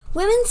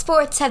Women's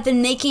sports have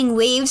been making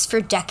waves for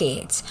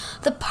decades.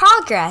 The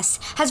progress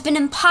has been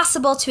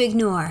impossible to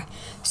ignore.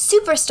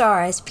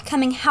 Superstars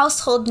becoming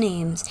household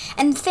names,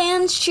 and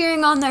fans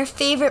cheering on their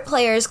favorite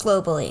players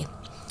globally.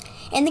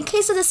 In the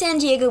case of the San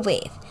Diego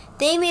Wave,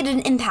 they made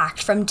an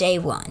impact from day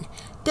one.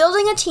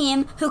 Building a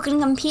team who can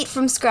compete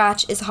from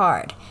scratch is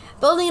hard.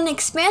 Building an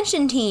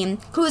expansion team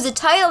who is a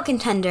title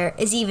contender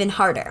is even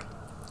harder.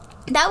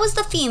 That was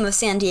the theme of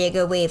San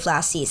Diego Wave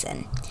last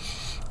season.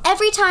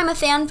 Every time a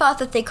fan thought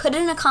that they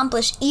couldn't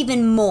accomplish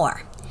even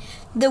more,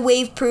 the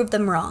Wave proved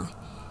them wrong.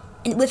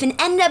 And with an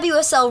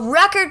NWSL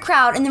record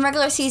crowd in the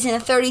regular season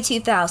of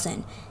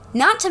 32,000,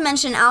 not to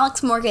mention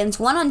Alex Morgan's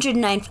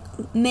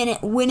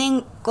 109th-minute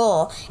winning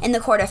goal in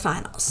the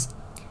quarterfinals.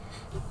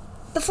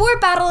 Before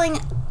battling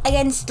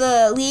against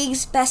the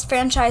league's best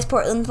franchise,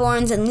 Portland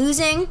Thorns, and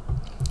losing,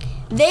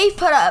 they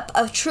put up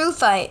a true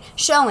fight,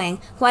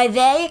 showing why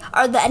they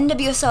are the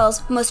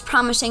NWSL's most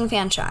promising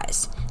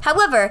franchise.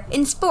 However,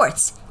 in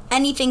sports,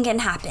 anything can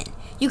happen.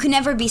 You can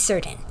never be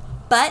certain.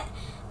 But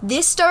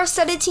this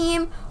star-studded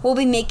team will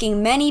be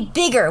making many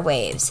bigger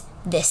waves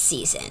this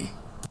season.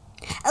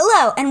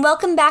 Hello, and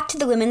welcome back to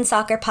the Women's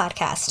Soccer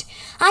Podcast.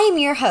 I am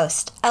your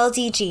host,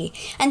 LDG,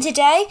 and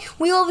today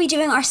we will be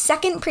doing our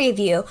second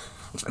preview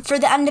for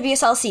the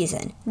NWSL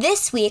season,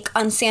 this week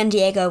on San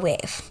Diego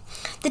Wave.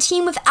 The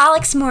team with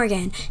Alex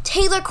Morgan,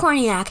 Taylor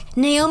Korniak,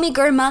 Naomi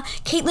Girma,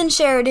 Caitlin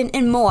Sheridan,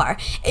 and more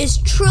is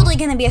truly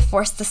going to be a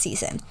force this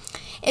season.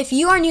 If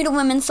you are new to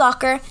women's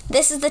soccer,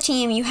 this is the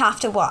team you have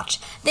to watch.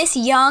 This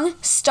young,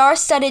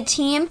 star-studded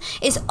team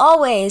is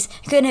always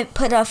going to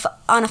put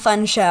on a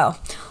fun show.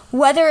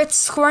 Whether it's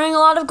scoring a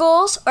lot of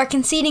goals or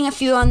conceding a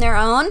few on their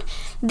own,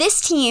 this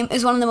team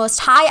is one of the most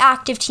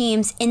high-active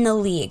teams in the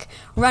league,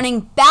 running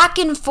back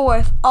and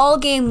forth all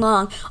game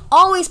long,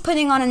 always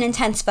putting on an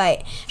intense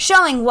fight,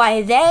 showing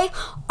why they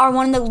are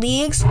one of the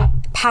league's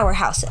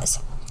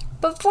powerhouses.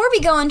 Before we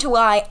go into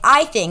why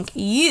I think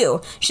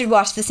you should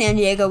watch the San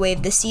Diego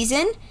Wave this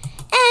season,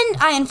 and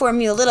I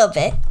inform you a little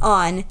bit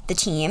on the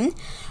team,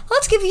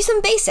 let's give you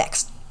some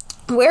basics.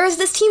 Where is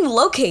this team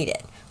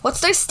located?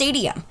 What's their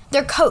stadium,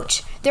 their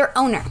coach, their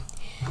owner?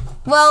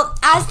 Well,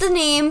 as the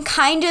name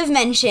kind of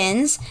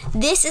mentions,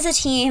 this is a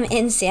team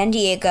in San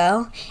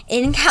Diego,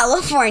 in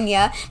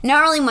California.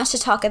 Not really much to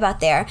talk about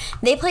there.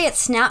 They play at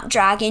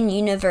Snapdragon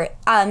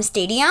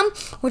Stadium,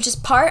 which is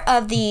part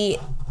of the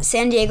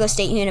San Diego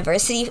State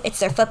University. It's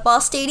their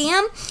football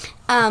stadium.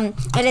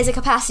 It has a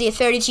capacity of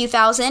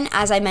 32,000,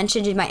 as I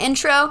mentioned in my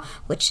intro,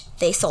 which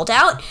they sold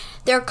out.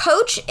 Their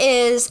coach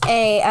is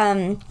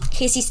a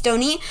Casey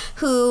Stoney,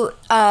 who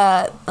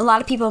a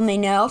lot of people may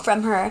know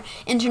from her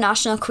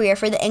international career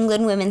for the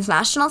England women's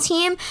national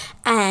team.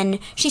 And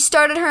she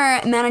started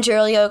her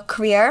managerial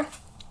career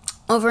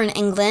over in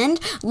England,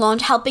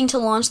 helping to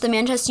launch the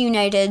Manchester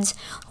United's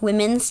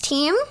women's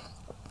team.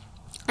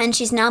 And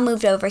she's now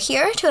moved over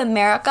here to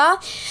America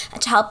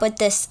to help with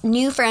this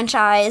new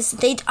franchise.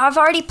 I've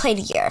already played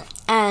a year.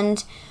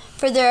 And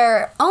for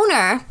their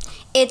owner,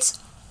 it's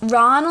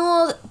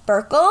Ronald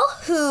Burkle,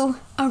 who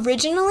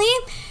originally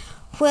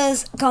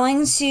was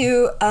going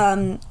to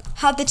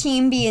have the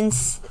team be in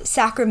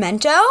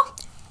Sacramento.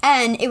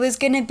 And it was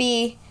going to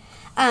be,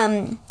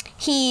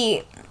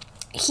 he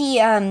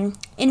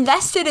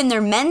invested in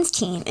their men's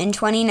team in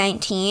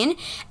 2019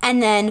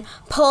 and then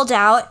pulled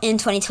out in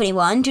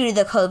 2021 due to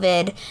the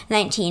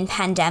COVID-19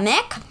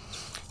 pandemic.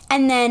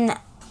 And then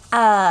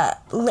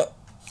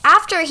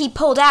after he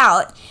pulled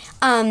out,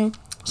 the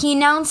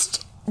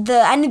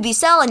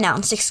NWSL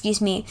announced,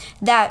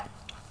 that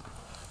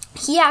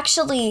he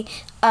actually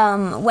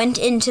went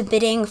into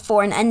bidding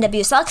for an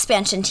NWSL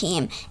expansion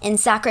team in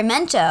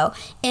Sacramento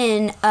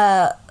in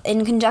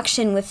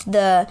conjunction with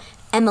the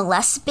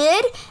MLS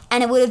bid,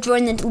 and it would have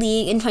joined the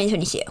league in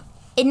 2022.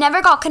 It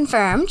never got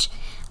confirmed.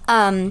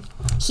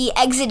 He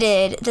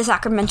exited the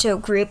Sacramento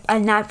group,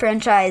 and that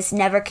franchise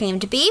never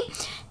came to be.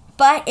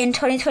 But in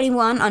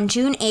 2021, on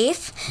June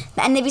 8th,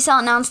 the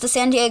NWSL announced the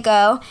San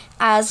Diego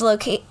as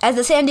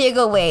the San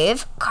Diego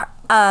Wave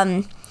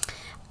as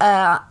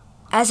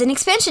an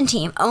expansion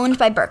team owned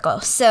by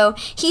Burkle. So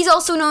he's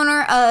also an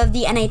owner of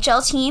the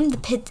NHL team, the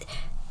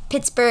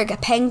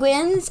Pittsburgh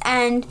Penguins,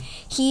 and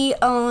he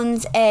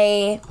owns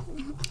a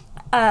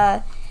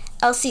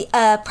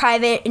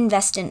private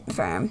investment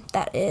firm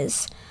that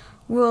is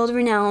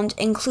world-renowned,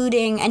 and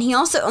he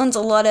also owns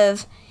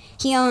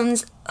he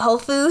owns Whole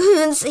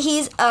Foods.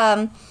 He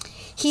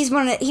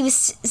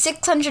was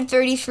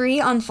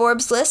 633 on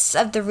Forbes lists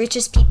of the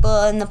richest people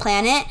on the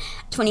planet,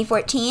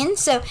 2014.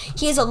 So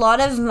he has a lot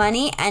of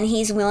money, and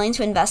he's willing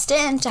to invest it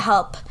into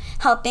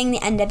helping the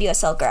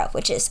NWSL grow,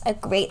 which is a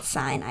great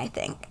sign, I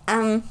think.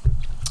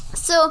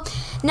 So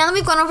now that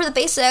we've gone over the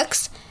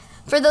basics,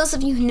 for those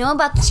of you who know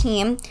about the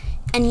team,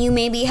 and you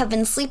maybe have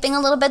been sleeping a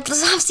little bit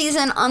this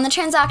offseason on the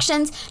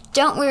transactions,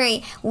 don't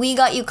worry, we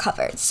got you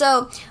covered.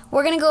 So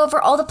we're going to go over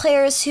all the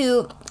players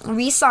who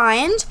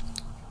re-signed,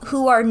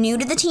 who are new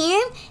to the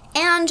team,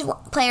 and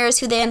players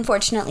who they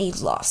unfortunately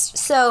lost.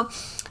 So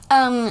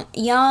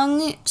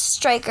young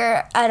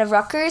striker out of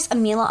Rutgers,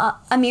 Amira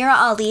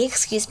Ali,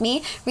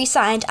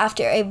 re-signed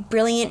after a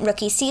brilliant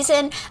rookie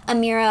season.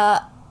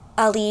 Amira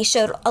Ali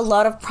showed a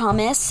lot of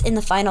promise in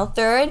the final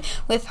third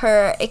with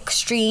her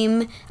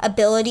extreme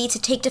ability to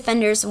take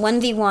defenders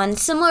 1v1,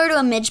 similar to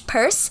a Midge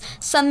Purse,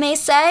 some may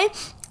say,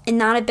 in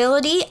that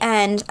ability.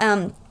 And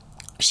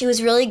she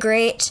was really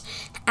great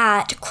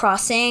at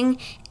crossing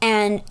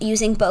and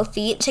using both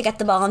feet to get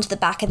the ball into the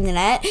back of the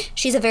net.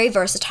 She's a very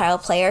versatile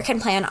player,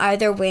 can play on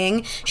either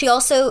wing. She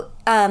also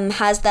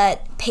has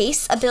that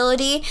pace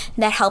ability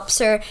that helps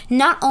her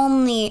not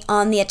only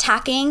on the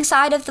attacking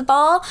side of the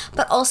ball,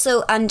 but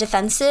also on the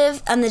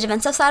defensive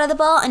side of the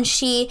ball, and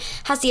she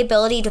has the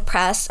ability to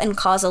press and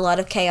cause a lot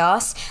of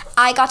chaos.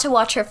 I got to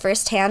watch her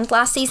firsthand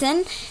last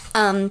season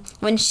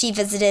when she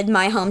visited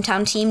my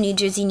hometown team, New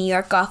Jersey, New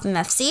York, Gotham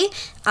FC.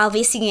 I'll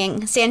be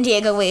seeing San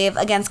Diego Wave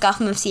against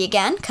Gotham FC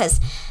again, because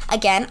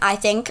again, I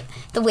think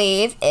the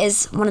Wave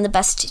is one of the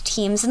best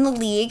teams in the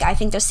league. I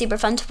think they're super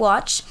fun to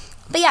watch.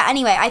 But yeah,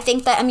 anyway, I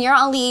think that Amira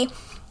Ali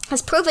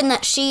has proven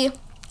that she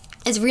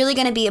is really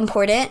going to be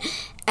important,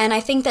 and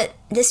I think that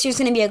this year's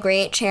going to be a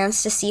great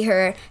chance to see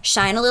her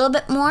shine a little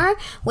bit more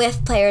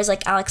with players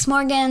like Alex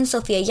Morgan,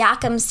 Sophia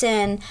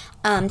Jakobsen,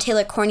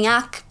 Taylor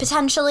Korniak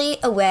potentially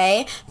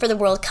away for the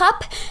World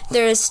Cup.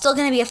 There's still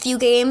going to be a few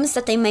games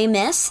that they may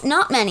miss,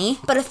 not many,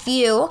 but a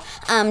few.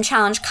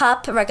 Challenge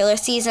Cup, regular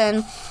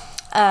season,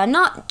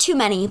 not too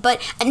many, but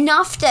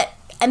enough that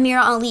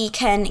Amira Ali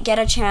can get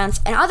a chance,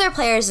 and other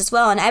players as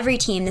well, and every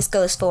team this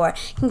goes for,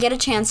 can get a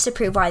chance to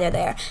prove why they're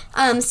there.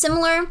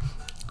 Similar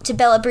to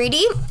Bella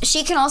Brady,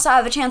 she can also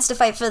have a chance to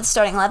fight for the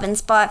starting 11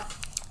 spot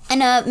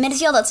in a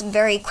midfield that's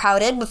very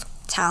crowded with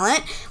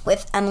talent,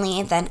 with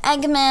Emily Van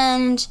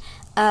Egmond,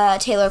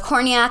 Taylor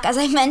Korniak, as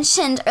I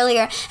mentioned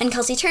earlier, and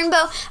Kelsey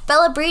Turnbow.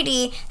 Bella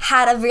Brady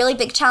had a really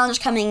big challenge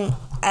coming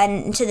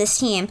to this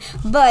team,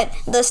 but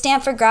the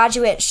Stanford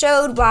graduate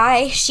showed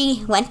why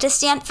she went to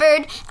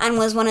Stanford and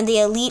was one of the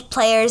elite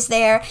players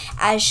there,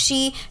 as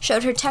she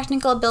showed her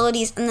technical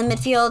abilities in the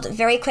midfield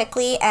very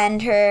quickly,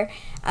 and her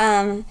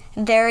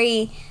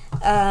very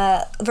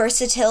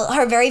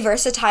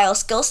versatile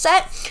skill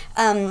set,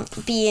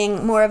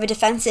 being more of a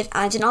defensive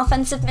and an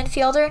offensive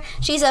midfielder.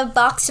 She's a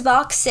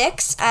box-to-box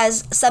 6,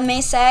 as some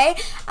may say,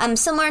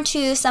 similar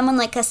to someone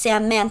like a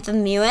Samantha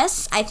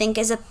Mewis, I think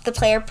is the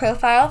player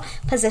profile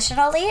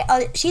positionally.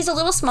 She's a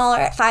little smaller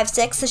at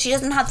 5'6", so she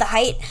doesn't have the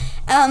height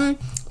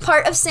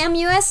part of Sam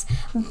Mewis,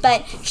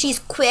 but she's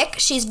quick,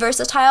 she's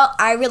versatile.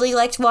 I really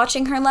liked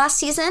watching her last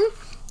season.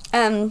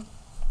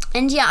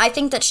 And yeah, I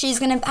think that she's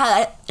going to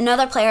have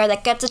another player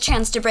that gets a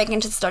chance to break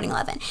into the starting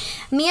 11.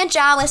 Mia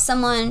Zhao is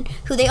someone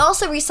who they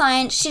also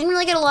re-signed. She didn't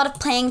really get a lot of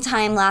playing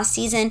time last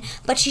season,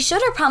 but she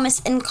showed her promise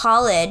in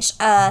college.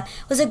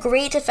 Was a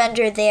great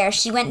defender there.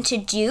 She went to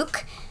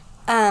Duke,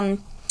 and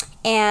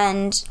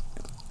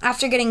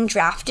after getting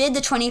drafted, the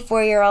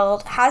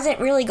 24-year-old hasn't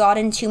really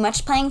gotten too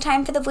much playing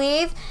time for the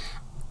Wave.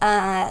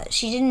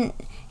 She didn't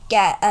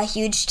get a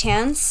huge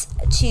chance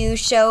to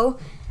show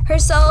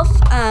herself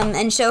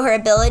and show her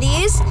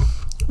abilities,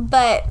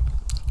 but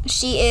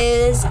she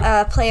is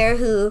a player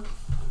who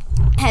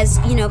has,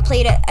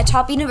 played at a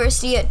top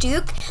university at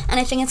Duke, and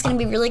I think it's going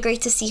to be really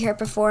great to see her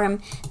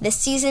perform this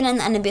season in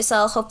the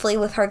NWSL, hopefully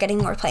with her getting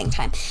more playing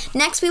time.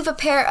 Next, we have a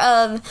pair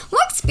of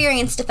more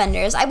experienced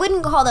defenders. I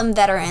wouldn't call them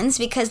veterans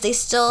because they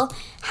still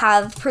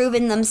have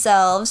proven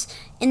themselves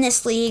in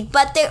this league,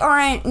 but they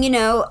aren't,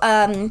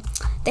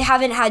 they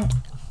haven't had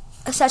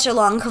such a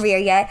long career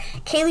yet.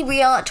 Kaylee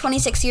Real, at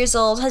 26 years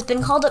old, has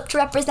been called up to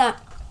represent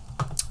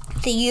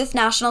the youth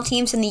national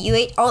teams from the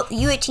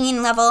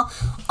U18 level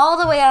all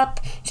the way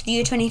up to the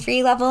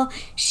U23 level.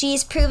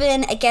 She's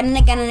proven again and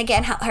again and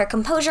again her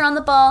composure on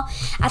the ball.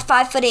 At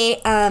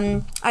 5'8",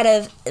 out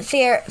of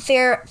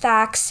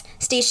Fairfax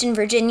Station,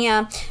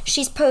 Virginia,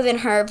 she's proven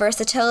her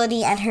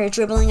versatility and her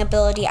dribbling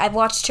ability. I've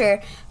watched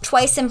her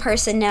twice in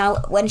person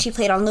now, when she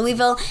played on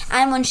Louisville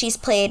and when she's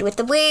played with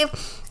the Wave.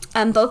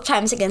 Both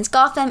times against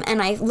Gotham,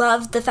 and I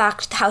love the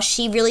fact how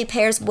she really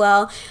pairs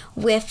well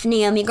with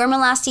Naomi Girma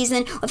last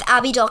season, with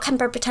Abby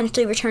Dahlkemper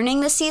potentially returning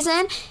this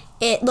season.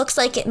 It looks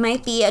like it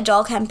might be a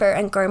Dahlkemper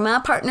and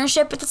Girma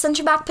partnership with the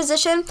center back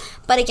position,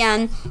 but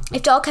again,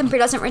 if Dahlkemper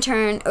doesn't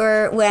return,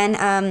 or when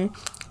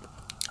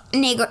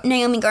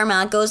Naomi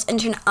Girma goes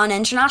on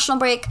international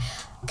break,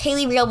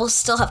 Kaylee Real will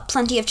still have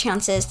plenty of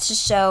chances to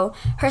show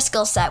her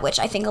skill set, which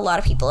I think a lot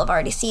of people have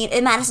already seen.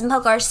 And Madison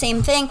Pogar,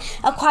 same thing,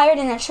 acquired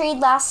in a trade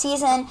last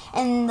season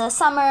in the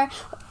summer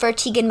for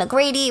Tegan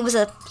McGrady. It was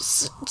a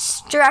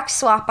direct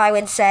swap, I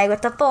would say,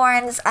 with the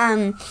Thorns.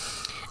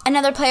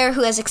 Another player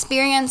who has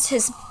experience,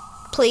 has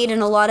played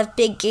in a lot of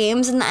big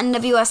games in the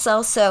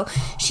NWSL, so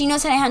she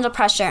knows how to handle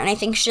pressure, and I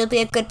think she'll be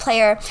a good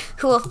player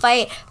who will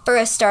fight for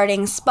a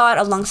starting spot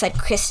alongside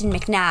Kristen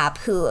McNabb,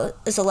 who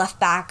is a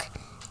left back.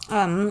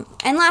 And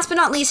last but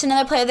not least,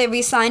 another player they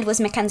re-signed was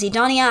Mackenzie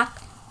Doniak.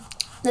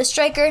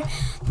 The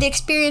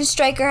experienced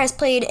striker has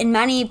played in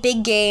many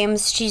big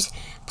games. She's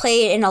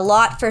played in a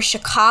lot for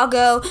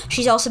Chicago.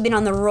 She's also been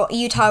on the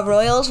Utah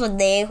Royals when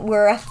they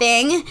were a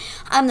thing.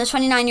 The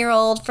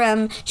 29-year-old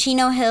from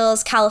Chino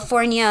Hills,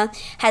 California,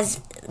 has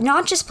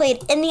not just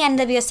played in the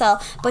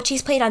NWSL, but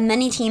she's played on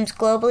many teams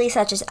globally,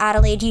 such as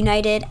Adelaide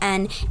United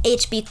and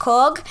HB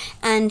Cog,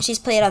 and she's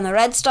played on the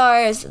Red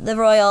Stars, the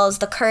Royals,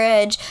 the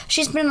Courage.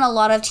 She's been in a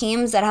lot of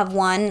teams that have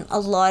won a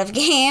lot of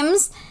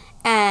games,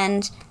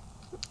 and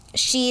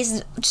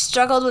she's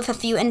struggled with a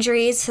few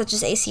injuries, such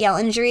as ACL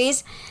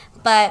injuries,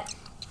 but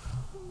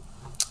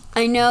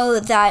I know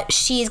that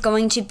she's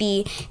going to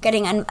be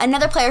getting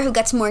another player who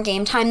gets more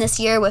game time this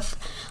year. With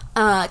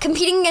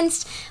competing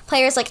against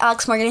players like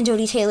Alex Morgan and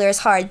Jodie Taylor is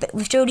hard, but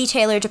with Jodie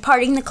Taylor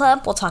departing the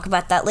club, we'll talk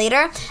about that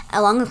later,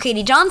 along with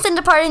Katie Johnson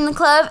departing the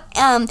club,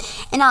 and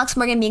Alex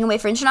Morgan being away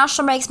for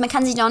international breaks,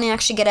 Mackenzie Donnie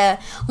actually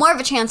get more of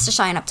a chance to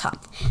shine up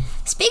top.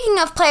 Speaking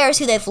of players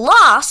who they've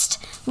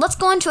lost, let's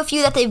go into a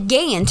few that they've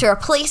gained to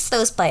replace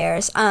those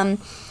players.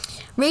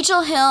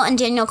 Rachel Hill and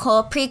Danielle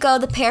Colaprico,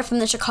 the pair from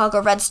the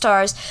Chicago Red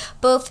Stars,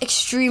 both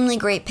extremely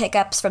great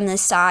pickups from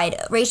this side.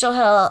 Rachel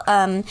Hill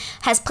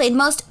has played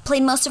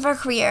most of her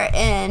career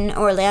in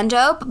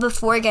Orlando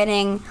before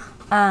getting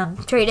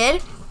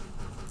traded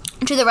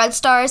to the Red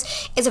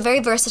Stars. Is a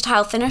very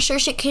versatile finisher.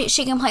 She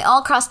can play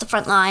all across the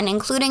front line,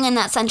 including in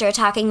that center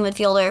attacking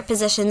midfielder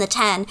position, the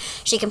 10.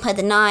 She can play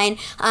the 9,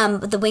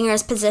 the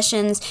wingers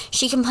positions.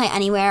 She can play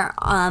anywhere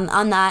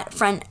on that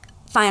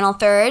final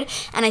third,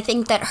 and I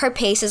think that her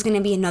pace is going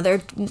to be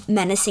another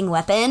menacing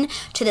weapon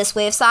to this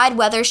Wave side,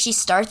 whether she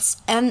starts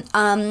in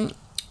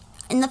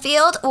the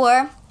field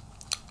or,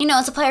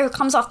 as a player who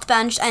comes off the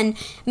bench and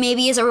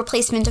maybe is a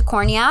replacement to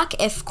Korniak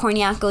if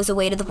Korniak goes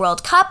away to the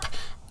World Cup,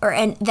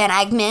 and then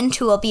Agmund,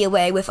 who will be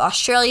away with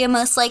Australia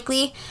most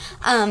likely.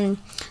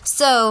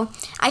 So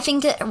I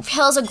think that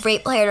Hill's a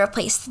great player to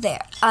replace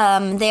there.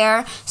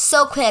 They're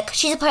so quick.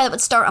 She's a player that would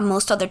start on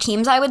most other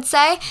teams, I would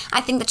say. I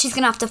think that she's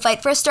going to have to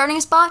fight for a starting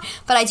spot,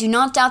 but I do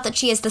not doubt that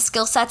she has the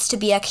skill sets to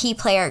be a key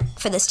player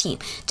for this team.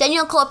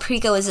 Danielle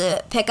Colaprico is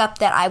a pickup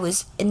that I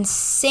was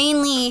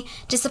insanely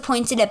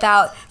disappointed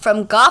about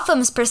from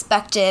Gotham's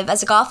perspective.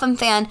 As a Gotham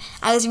fan,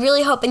 I was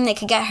really hoping they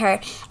could get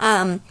her.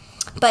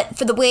 But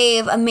for the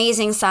Wave,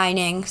 amazing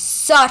signing.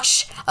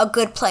 Such a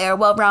good player,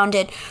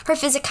 well-rounded. Her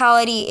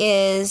physicality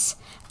is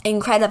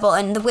incredible,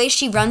 and the way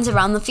she runs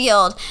around the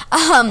field,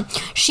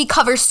 she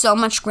covers so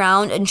much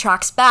ground and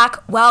tracks back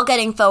while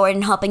getting forward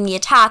and helping the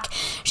attack.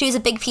 She was a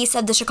big piece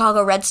of the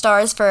Chicago Red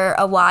Stars for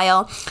a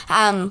while.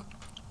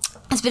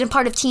 Has been a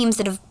part of teams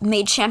that have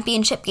made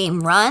championship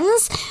game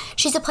runs.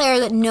 She's a player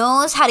that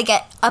knows how to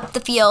get up the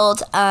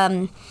field,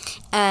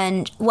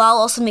 and while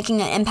also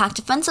making an impact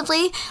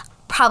defensively.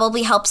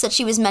 Probably helps that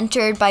she was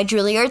mentored by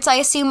Julie Ertz, I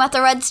assume, at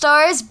the Red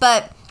Stars.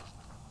 But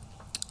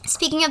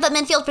speaking of that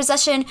midfield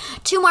possession,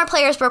 2 more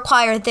players were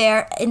acquired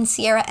there in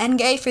Sierra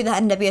Engay for the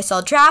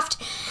NWSL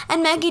draft,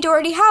 and Maggie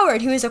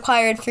Doherty-Howard, who was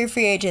acquired through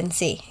free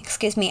agency.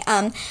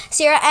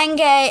 Sierra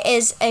Engay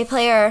is a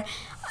player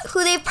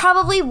who they've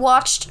probably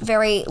watched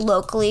very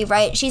locally,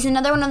 right? She's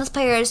another one of those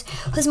players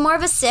who's more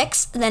of a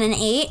 6 than an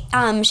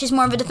 8. She's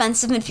more of a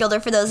defensive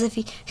midfielder for those of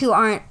you who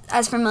aren't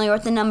as familiar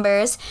with the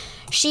numbers.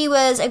 She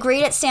was a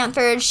great at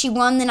Stanford. She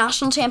won the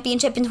national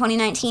championship in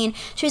 2019.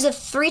 She was a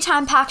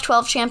 3-time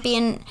Pac-12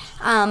 champion,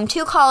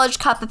 2 college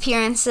cup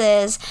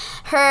appearances.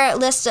 Her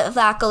list of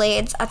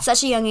accolades at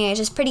such a young age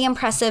is pretty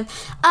impressive.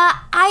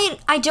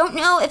 I don't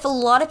know if a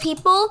lot of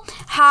people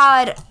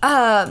had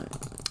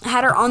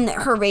her on their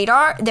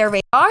radar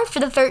for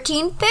the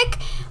 13th pick,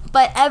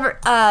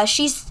 but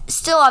she's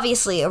still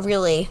obviously a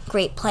really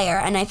great player,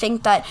 and I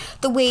think that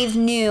the Wave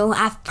knew,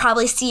 after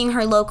probably seeing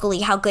her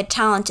locally, how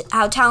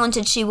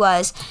talented she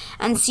was,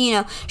 and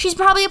so, she's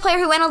probably a player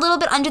who went a little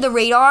bit under the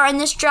radar in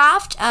this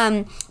draft,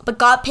 but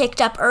got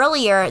picked up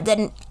earlier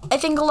than I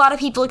think a lot of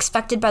people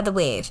expected by the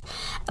Wave.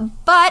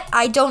 But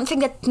I don't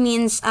think that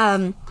means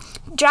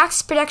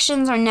draft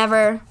predictions are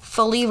never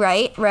fully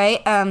right?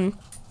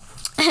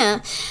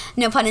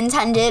 No pun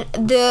intended.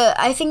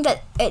 I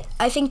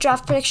think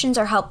draft predictions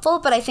are helpful,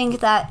 but I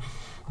think that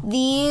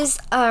these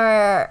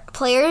are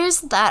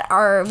players that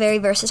are very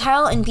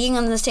versatile, and being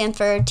on the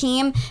Stanford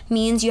team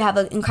means you have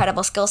an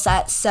incredible skill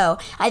set. So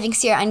I think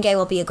Sierra Engay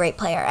will be a great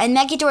player. And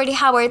Maggie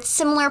Doherty-Howard,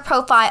 similar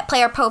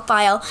player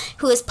profile,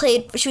 she was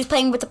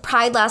playing with the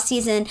Pride last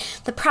season.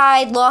 The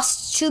Pride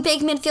lost 2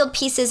 big midfield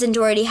pieces in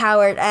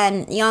Doherty-Howard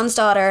and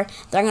Jonsdottir.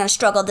 They're going to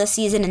struggle this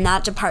season in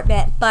that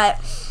department, but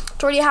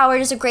Doherty-Howard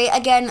is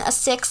a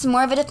 6,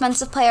 more of a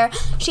defensive player.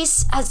 She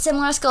has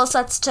similar skill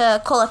sets to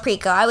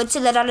Colaprico. I would say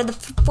that out of the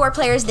 4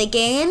 players they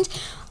gained,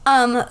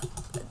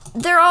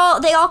 they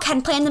all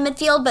can play in the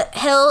midfield, but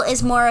Hill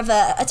is more of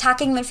a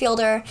attacking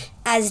midfielder.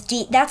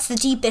 That's the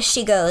deepest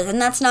she goes,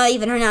 and that's not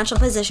even her natural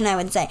position, I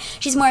would say.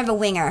 She's more of a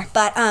winger.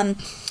 But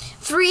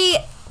 3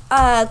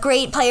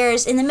 great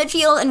players in the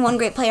midfield and 1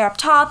 great player up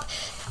top.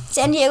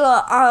 San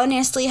Diego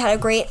honestly had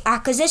a great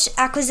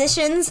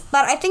acquisitions,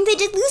 but I think they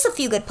did lose a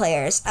few good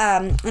players,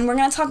 and we're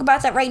going to talk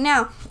about that right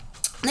now.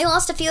 They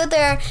lost a few of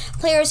their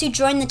players who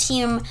joined the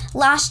team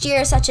last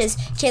year, such as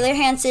Taylor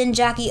Hanson,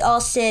 Jackie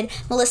Alsted,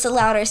 Melissa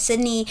Lauder,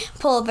 Sydney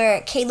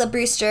Pulver, Kayla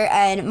Brewster,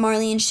 and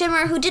Marlene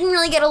Schimmer, who didn't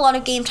really get a lot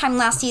of game time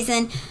last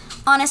season.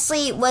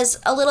 Honestly, was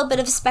a little bit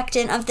of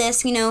expectant of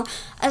this,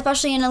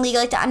 especially in a league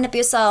like the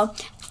NWSL.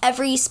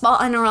 Every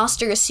spot on a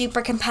roster is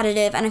super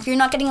competitive, and if you're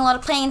not getting a lot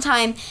of playing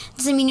time, it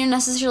doesn't mean you're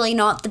necessarily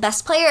not the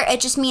best player.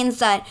 It just means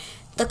that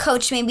the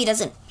coach maybe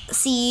doesn't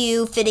see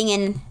you fitting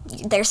in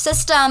their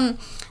system.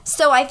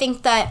 So I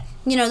think that,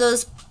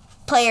 those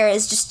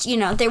players just,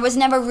 there was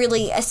never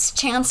really a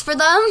chance for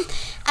them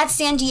at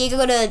San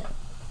Diego to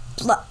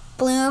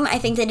bloom. I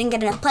think they didn't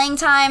get enough playing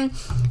time.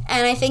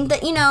 And I think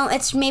that,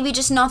 it's maybe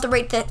just not the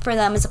right fit for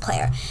them as a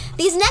player.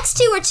 These next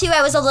two were two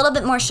I was a little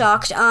bit more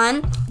shocked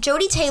on.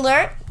 Jodie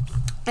Taylor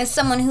is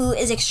someone who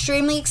is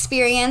extremely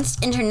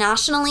experienced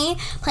internationally,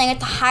 playing at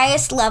the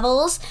highest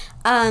levels,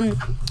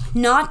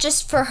 not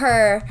just for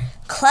her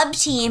club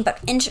team, but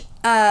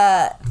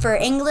for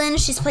England.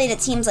 She's played at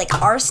teams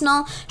like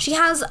Arsenal. She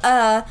has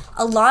a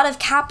lot of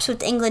caps with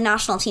the England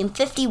national team,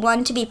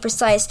 51 to be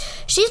precise.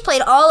 She's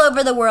played all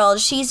over the world.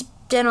 She's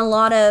done a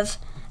lot of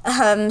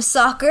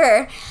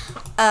soccer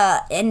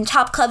in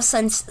top clubs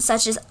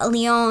such as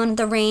Lyon,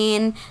 the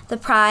Reign, the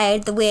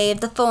Pride, the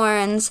Wave, the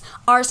Thorns,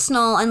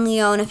 Arsenal, and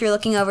Lyon if you're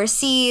looking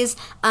overseas.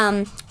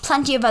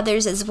 Plenty of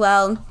others as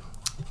well.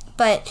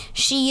 But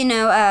she,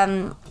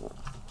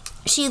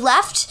 she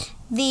left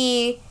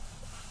the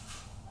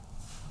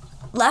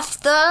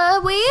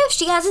Wave.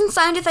 She hasn't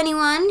signed with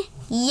anyone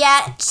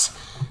yet,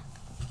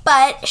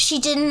 but she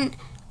didn't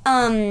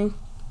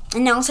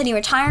announce any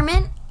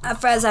retirement,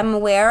 as I'm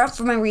aware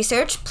from my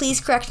research. Please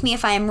correct me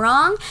if I am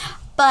wrong.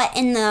 But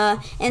in the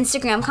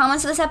Instagram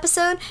comments of this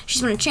episode,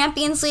 she's won a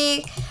Champions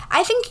League.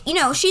 I think,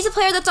 she's a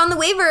player that's on the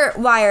waiver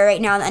wire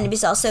right now in the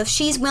NWSL. So if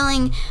she's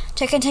willing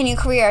to continue a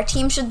career, our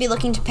team should be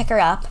looking to pick her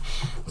up.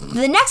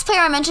 The next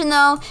player I mentioned,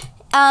 though,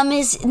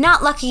 is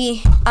not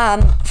lucky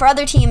for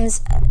other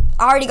teams.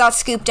 Already got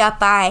scooped up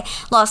by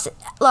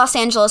Los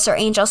Angeles or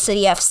Angel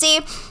City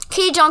FC.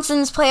 Katie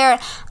Johnson's player,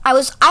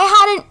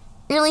 I hadn't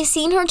really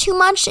seen her too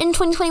much in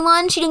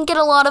 2021. She didn't get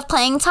a lot of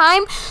playing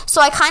time,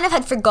 so I kind of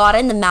had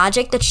forgotten the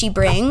magic that she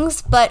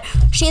brings, but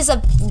she has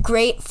a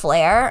great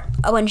flair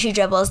when she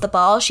dribbles the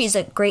ball. She's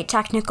a great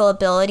technical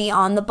ability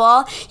on the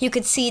ball. You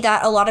could see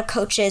that a lot of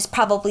coaches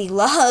probably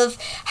love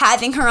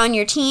having her on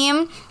your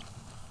team.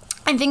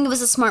 I think it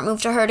was a smart move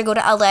to her to go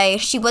to LA.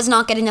 She was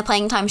not getting the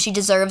playing time she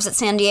deserves at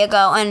San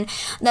Diego, and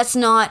that's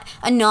not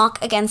a knock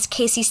against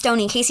Casey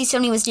Stoney. Casey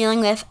Stoney was dealing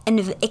with an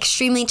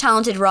extremely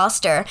talented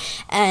roster,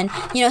 and,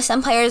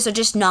 some players are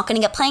just not going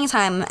to get playing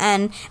time,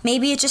 and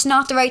maybe it's just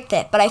not the right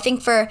fit. But I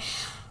think for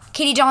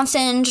Katie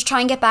Johnson to try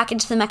and get back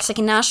into the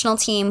Mexican national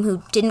team,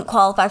 who didn't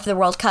qualify for the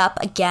World Cup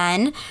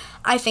again,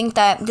 I think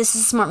that this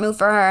is a smart move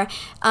for her.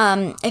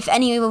 If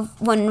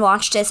anyone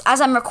watched this, as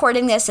I'm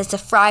recording this, it's a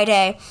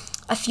Friday.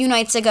 A few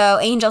nights ago,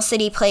 Angel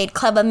City played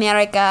Club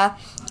America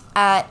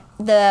at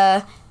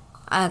the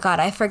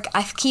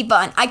I keep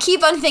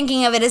on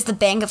thinking of it as the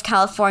Bank of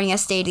California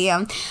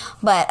Stadium,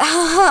 but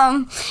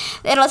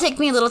it'll take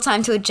me a little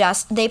time to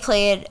adjust. They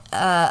played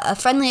a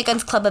friendly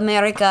against Club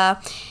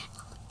America,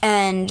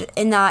 and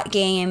in that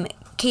game,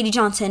 Katie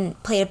Johnson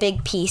played a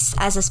big piece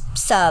as a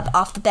sub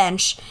off the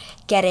bench,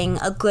 getting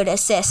a good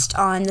assist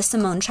on the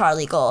Simone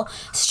Charlie goal,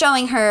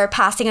 showing her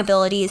passing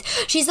abilities.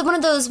 She's one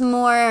of those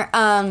more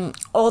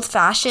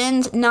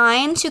old-fashioned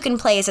 9s who can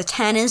play as a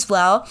 10 as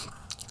well.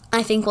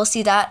 I think we'll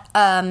see that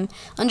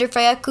under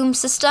Freya Kum's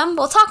system.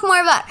 We'll talk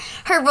more about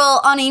her role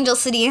on Angel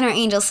City in our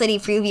Angel City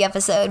preview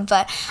episode,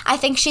 but I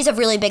think she's a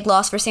really big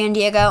loss for San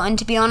Diego, and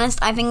to be honest,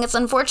 I think it's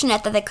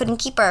unfortunate that they couldn't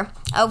keep her.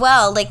 Oh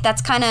well,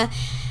 that's kind of...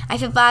 I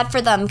feel bad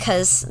for them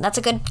because that's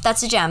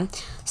a gem.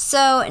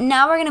 So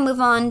now we're going to move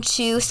on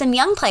to some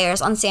young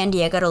players on San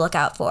Diego to look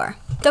out for.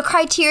 The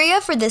criteria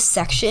for this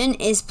section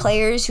is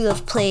players who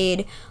have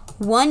played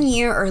 1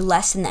 year or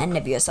less in the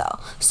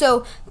NWSL.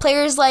 So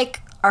players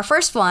like our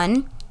first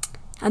one,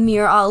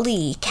 Amir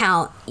Ali,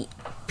 count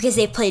because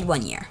they've played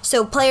 1 year.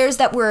 So players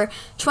that were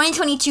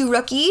 2022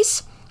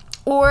 rookies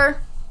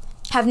or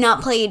have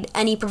not played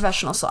any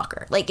professional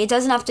soccer. It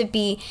doesn't have to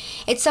be...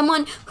 It's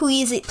someone who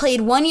has played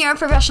 1 year of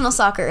professional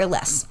soccer or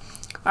less.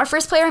 Our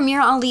first player,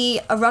 Amir Ali,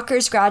 a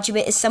Rutgers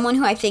graduate, is someone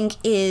who I think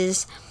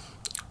is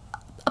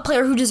a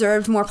player who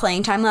deserved more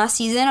playing time last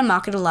season. I'm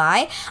not going to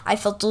lie. I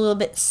felt a little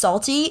bit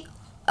salty,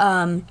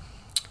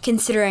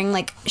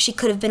 considering she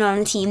could have been on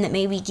a team that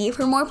maybe gave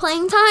her more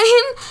playing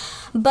time.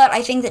 But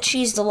I think that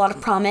she's a lot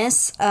of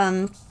promise.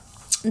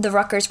 The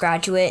Rutgers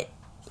graduate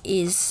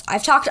I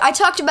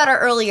talked about her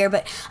earlier,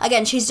 but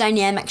again, she's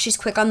dynamic, she's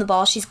quick on the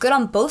ball, she's good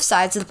on both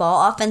sides of the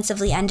ball,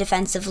 offensively and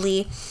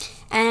defensively.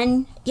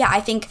 And yeah,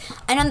 I think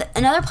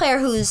another player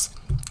who's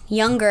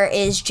younger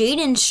is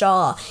Jaden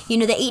Shaw,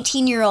 the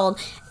 18-year-old.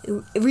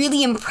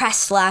 really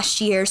impressed last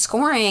year,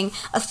 scoring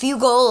a few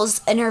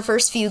goals in her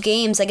first few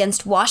games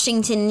against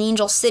Washington and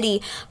Angel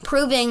City,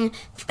 proving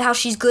how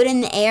she's good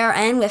in the air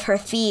and with her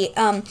feet.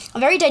 A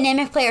very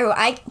dynamic player who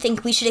I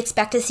think we should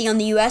expect to see on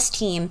the U.S.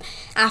 team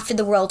after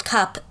the World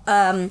Cup.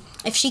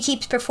 If she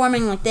keeps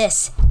performing like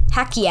this,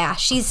 heck yeah,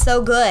 she's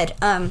so good.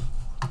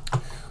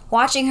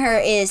 Watching her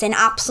is an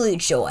absolute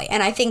joy,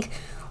 and I think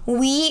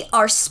we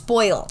are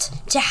spoiled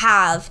to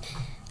have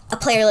a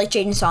player like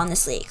Jaden Saw in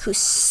this league who's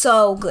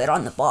so good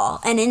on the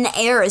ball and in the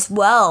air as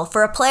well.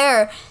 For a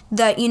player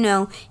that,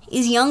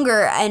 is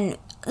younger, and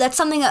that's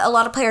something that a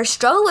lot of players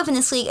struggle with in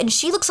this league, and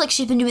she looks like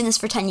she's been doing this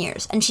for 10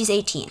 years, and she's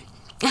 18,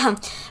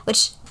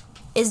 which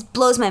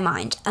blows my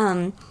mind.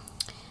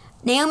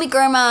 Naomi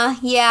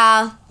Girma,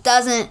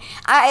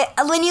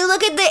 when you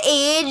look at the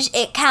age,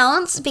 it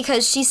counts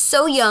because she's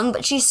so young,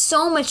 but she's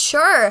so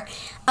mature.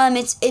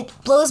 It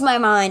blows my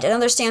mind.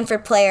 Another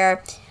Stanford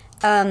player,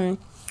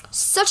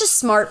 such a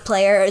smart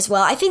player as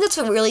well. I think that's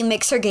what really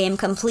makes her game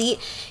complete.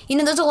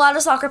 There's a lot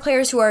of soccer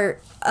players who are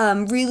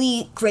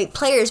really great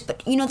players,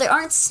 but they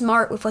aren't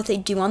smart with what they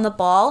do on the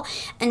ball.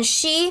 And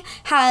she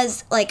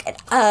has like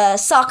a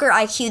soccer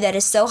IQ that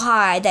is so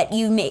high that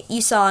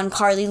you saw in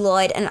Carly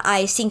Lloyd, and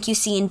I think you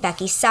see in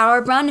Becky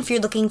Sauerbrunn. If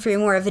you're looking for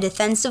more of a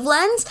defensive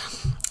lens,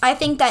 I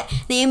think that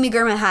Naomi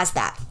Girma has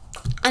that.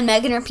 And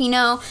Megan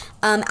Rapinoe,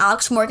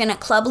 Alex Morgan at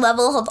club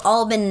level have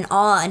all been in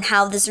awe and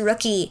how this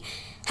rookie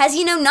has,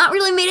 not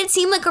really made it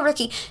seem like a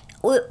rookie.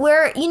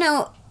 Where,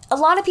 a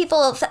lot of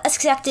people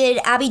expected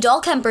Abby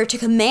Dahlkemper to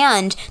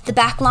command the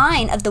back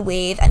line of the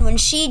Wave, and when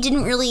she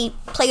didn't really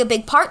play a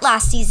big part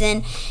last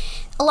season,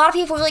 a lot of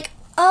people were like,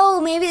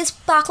 oh, maybe this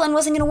back line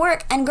wasn't going to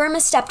work, and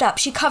Girma stepped up.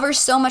 She covers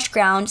so much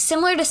ground,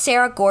 similar to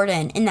Sarah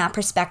Gordon in that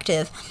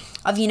perspective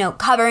of,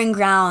 covering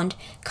ground,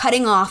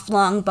 cutting off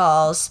long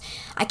balls.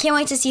 I can't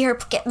wait to see her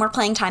get more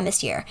playing time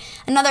this year.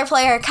 Another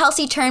player,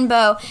 Kelsey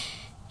Turnbow,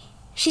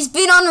 she's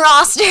been on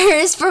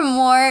rosters for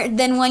more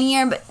than 1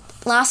 year, but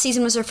last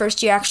season was her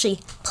first year actually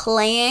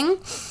playing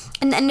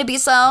in the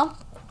NWSL.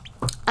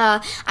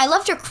 I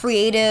loved her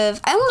creative.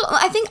 I don't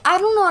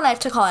know what I have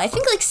to call it. I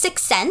think like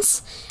sixth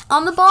sense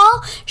on the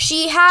ball.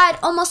 She had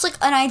almost like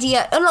an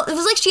idea. It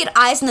was like she had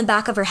eyes in the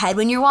back of her head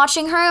when you're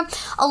watching her.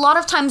 A lot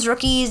of times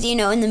rookies, in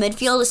the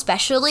midfield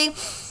especially,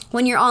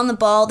 when you're on the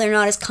ball, they're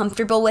not as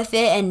comfortable with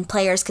it, and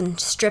players can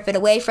strip it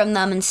away from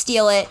them and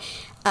steal it,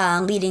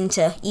 leading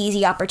to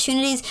easy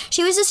opportunities.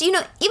 She was just,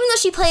 even though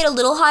she played a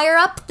little higher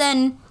up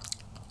than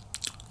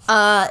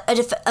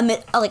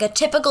like a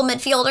typical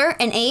midfielder,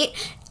 an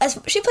 8, as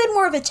she played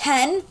more of a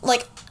 10.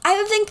 Like, I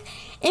would think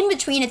in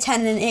between a 10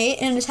 and an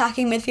 8, an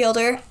attacking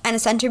midfielder and a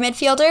center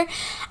midfielder.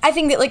 I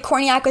think that like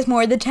Korniak was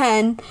more the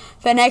 10,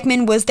 Van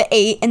Ekman was the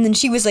 8, and then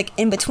she was like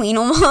in between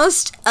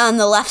almost on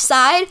the left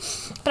side.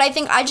 But I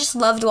think I just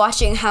loved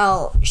watching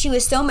how she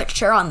was so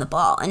mature on the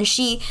ball, and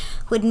she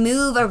would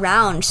move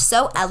around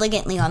so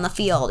elegantly on the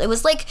field. It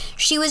was like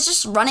she was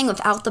just running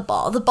without the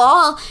ball. The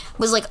ball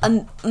was like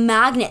a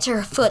magnet to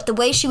her foot. The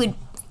way she would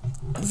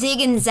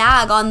zig and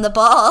zag on the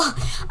ball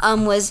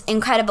was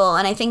incredible.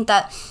 And I think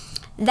that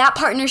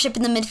partnership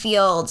in the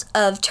midfield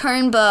of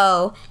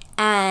Turnbow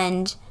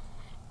and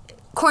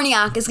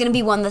Korniak is going to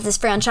be one that this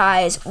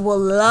franchise will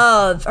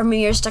love for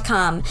years to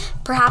come,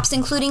 perhaps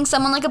including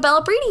someone like a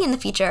Bella Brady in the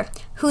future.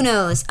 Who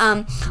knows?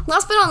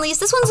 Last but not least,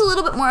 this one's a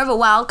little bit more of a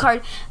wild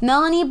card.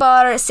 Melanie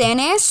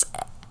Barcenas,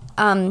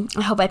 I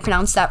hope I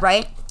pronounced that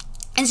right,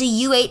 is a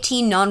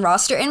U18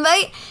 non-roster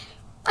invite.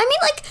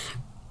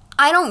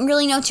 I don't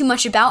really know too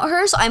much about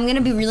her, so I'm going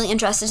to be really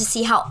interested to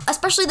see how,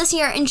 especially this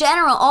year in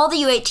general, all the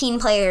U18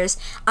 players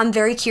I'm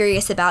very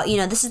curious about.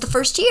 This is the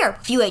first year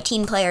of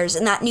U18 players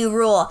and that new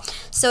rule.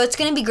 So it's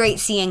going to be great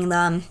seeing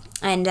them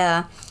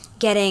and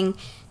getting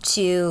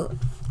to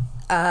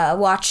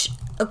watch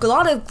a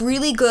lot of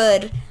really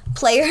good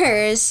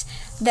players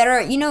that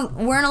are,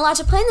 weren't allowed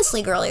to play in this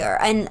league earlier.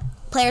 And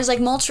players like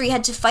Moultrie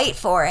had to fight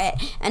for it,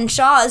 and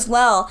Shaw as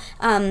well.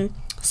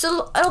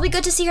 So it'll be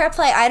good to see her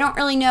play. I don't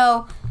really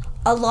know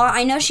a lot.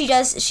 I know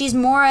she's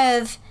more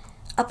of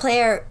a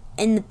player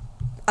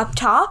up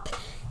top.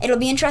 It'll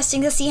be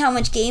interesting to see how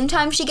much game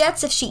time she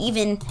gets, if she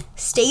even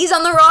stays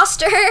on the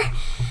roster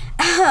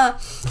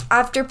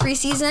after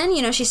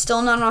preseason. She's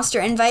still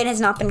non-roster invite,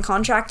 has not been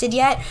contracted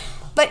yet.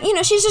 But,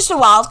 she's just a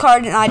wild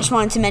card, and I just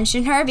wanted to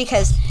mention her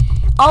because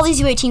all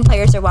these U18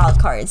 players are wild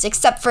cards,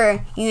 except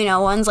for,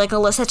 ones like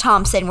Alyssa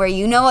Thompson, where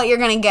you know what you're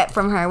going to get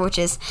from her, which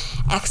is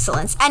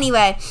excellence.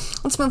 Anyway,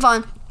 let's move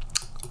on.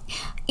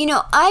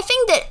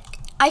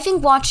 I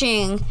think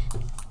watching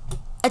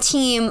a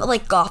team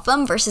like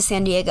Gotham versus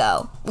San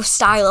Diego with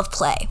style of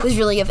play was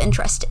really of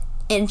interest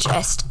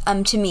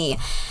to me.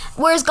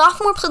 Whereas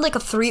Gotham played like a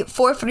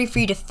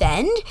 4-3-3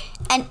 defend,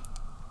 and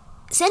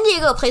San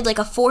Diego played like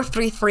a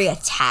 4-3-3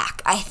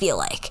 attack, I feel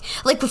like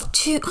with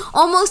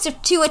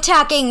two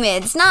attacking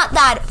mids, not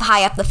that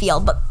high up the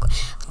field, but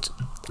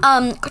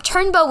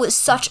Turnbow was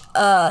such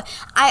a...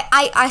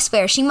 I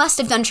swear, she must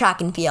have done track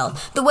and field.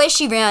 The way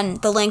she ran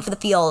the length of the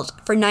field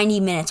for 90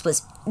 minutes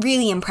was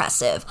really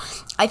impressive.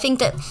 I think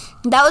that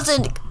was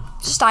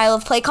style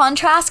of play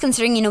contrast,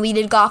 considering, we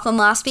did Gotham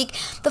last week.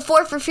 The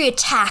 4-for-3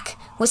 attack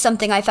was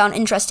something I found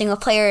interesting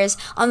with players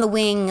on the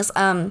wings,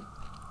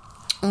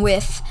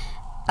 with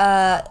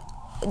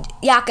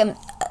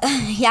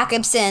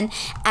Jakobsen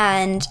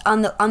and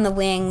on the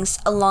wings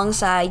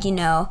alongside,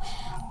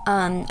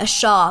 a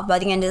Shaw by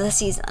the end of the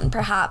season,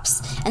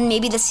 perhaps. And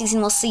maybe this season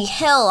we'll see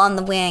Hill on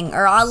the wing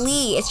or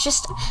Ali. It's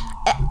just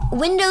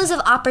windows of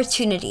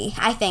opportunity,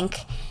 I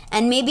think.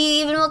 And maybe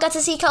even we'll get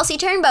to see Kelsey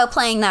Turnbow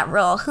playing that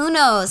role. Who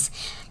knows?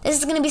 This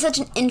is going to be such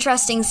an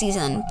interesting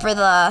season for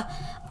the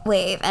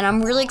Wave, and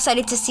I'm really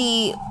excited to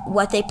see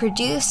what they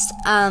produce.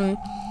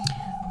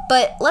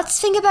 But let's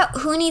think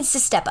about who needs to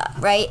step up,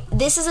 right?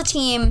 This is a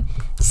team.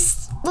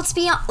 Let's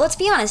be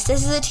honest.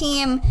 This is a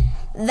team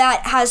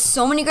that has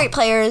so many great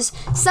players.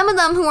 Some of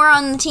them who were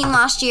on the team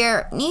last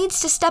year needs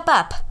to step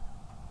up.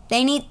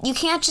 You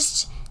can't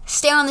just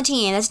stay on the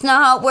team. That's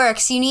not how it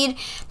works.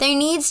 There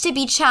needs to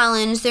be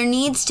challenge. There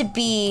needs to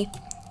be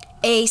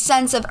a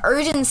sense of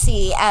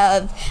urgency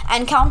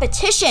and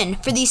competition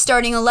for these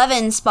starting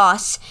 11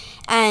 spots,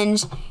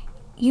 and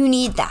you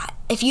need that.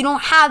 If you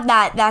don't have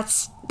that,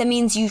 that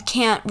means you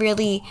can't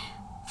really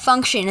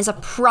function as a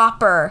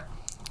proper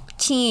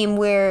team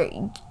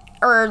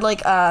or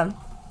like a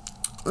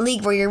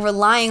league where you're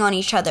relying on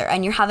each other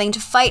and you're having to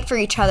fight for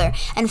each other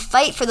and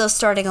fight for those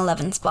starting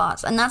 11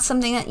 spots. And that's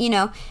something that,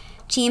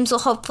 teams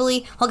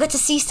we'll get to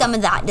see some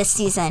of that this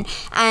season.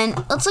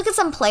 And let's look at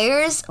some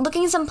players.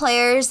 Looking at some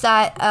players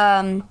that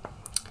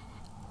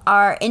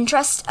are of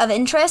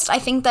interest. I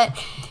think that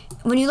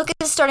when you look at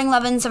the starting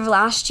 11s of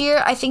last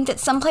year, I think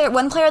that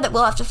one player that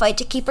will have to fight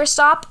to keep her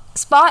spot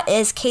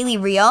is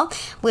Kaylee Real,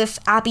 with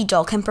Abby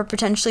Dahlkemper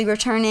potentially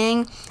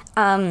returning.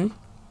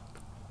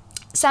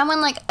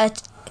 Someone like a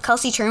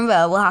Kelsey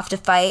Turnbow will have to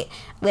fight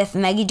with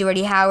Maggie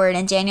Doherty-Howard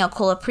and Danielle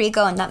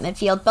Colaprico in that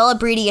midfield. Bella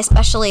Breedy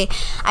especially.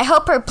 I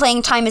hope her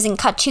playing time isn't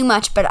cut too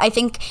much, but I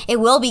think it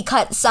will be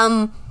cut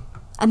some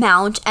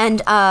amount.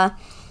 And up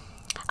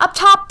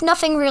top,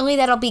 nothing really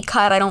that'll be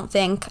cut, I don't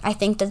think. I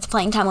think that the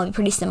playing time will be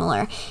pretty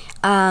similar.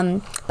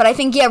 But I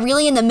think,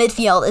 really in the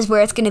midfield is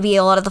where it's going to be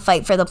a lot of the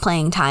fight for the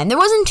playing time. There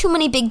wasn't too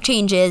many big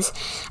changes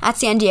at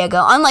San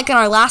Diego. Unlike in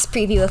our last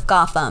preview with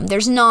Gotham,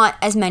 there's not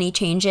as many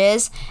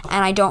changes,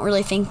 and I don't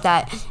really think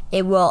that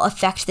it will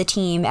affect the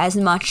team as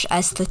much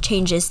as the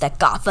changes that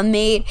Gotham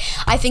made.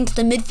 I think that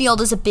the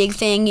midfield is a big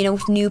thing,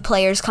 with new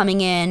players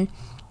coming in.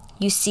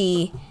 You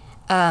see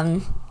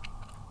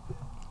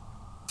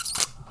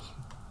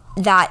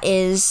that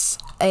is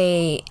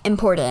a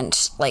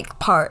important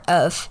part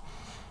of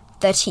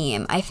the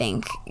team, I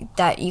think,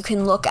 that you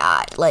can look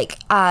at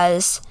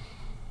as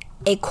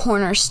a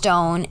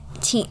cornerstone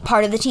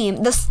part of the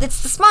team. It's the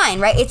spine,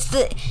 right?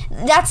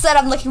 That's what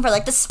I'm looking for,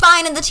 the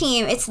spine of the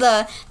team. It's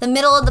the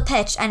middle of the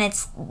pitch, and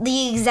it's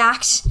the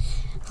exact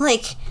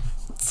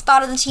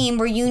spot of the team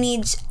where you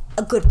need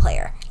a good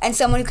player and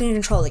someone who can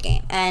control the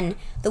game, and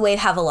the Wave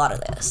have a lot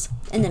of those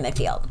in the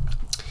midfield.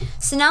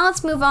 So now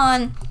let's move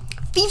on.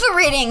 FIFA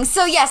ratings.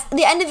 So yes,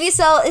 the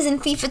NWSL is in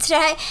FIFA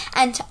today,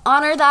 and to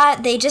honor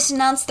that, they just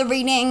announced the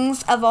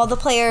ratings of all the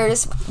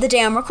players the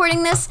day I'm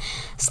recording this.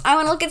 So I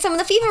want to look at some of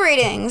the FIFA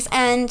ratings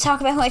and talk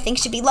about who I think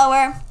should be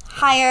lower,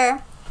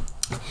 higher.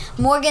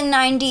 Morgan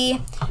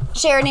 90,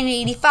 Sheridan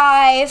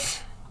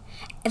 85,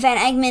 Van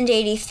Egmond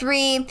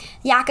 83,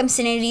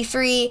 Jakobsen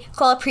 83,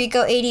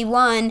 Colaprico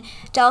 81,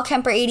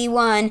 Dahlkemper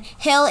 81,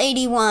 Hill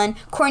 81,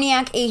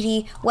 Korniak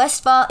 80,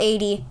 Westphal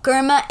 80,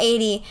 Gurma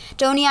 80,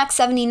 Doniak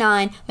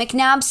 79,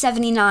 McNabb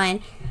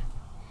 79,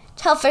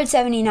 Telford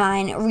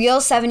 79, Real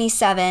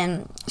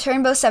 77,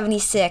 Turnbow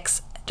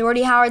 76,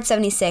 Doherty-Howard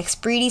 76,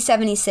 Breedy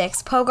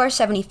 76, Pogar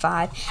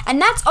 75,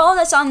 and that's all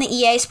that's on the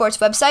EA Sports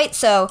website.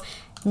 So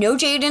no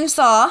Jaden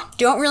Saw.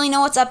 Don't really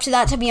know what's up to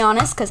that, to be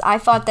honest, because I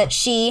thought that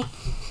she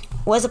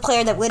was a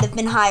player that would have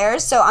been higher.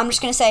 So I'm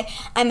just going to say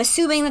I'm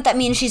assuming that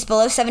means she's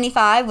below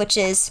 75, which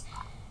is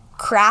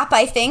crap,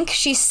 I think.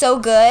 She's so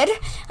good.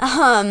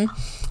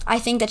 I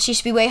think that she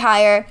should be way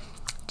higher.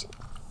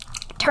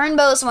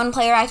 Turnbow is one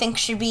player I think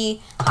should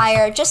be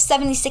higher. Just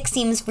 76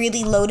 seems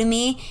really low to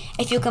me.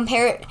 If you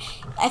compare it,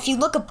 if you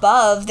look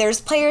above,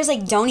 there's players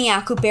like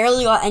Doniak who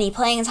barely got any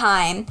playing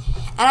time.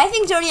 And I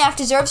think Doniak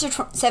deserves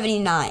her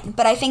 79.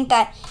 But I think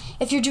that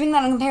if you're doing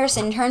that in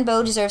comparison,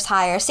 Turnbow deserves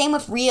higher. Same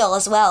with Real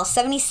as well.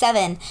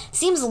 77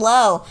 seems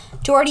low.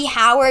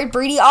 Doherty-Howard,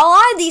 Breedy, a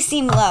lot of these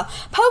seem low.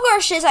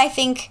 Pogar's, I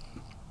think,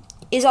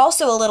 is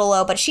also a little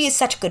low, but she has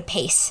such good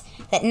pace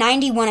that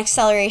 91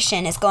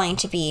 acceleration is going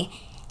to be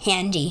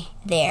handy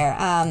there.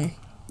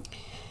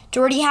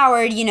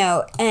 Doherty-Howard,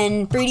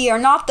 and Breedy are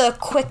not the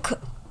quick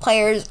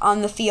players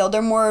on the field.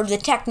 They're more of the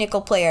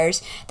technical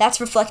players. That's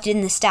reflected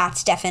in the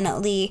stats,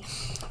 definitely.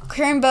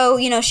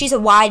 Turnbow, she's a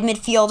wide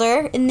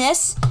midfielder in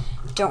this.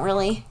 Don't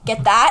really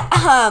get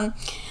that.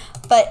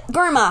 But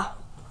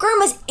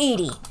Gurma's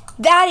 80.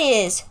 That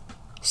is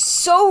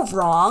so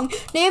wrong.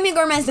 Naomi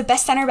Gurma is the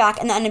best center back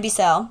in the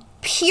NWSL.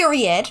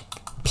 Period.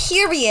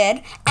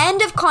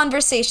 End of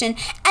conversation.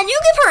 And you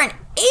give her an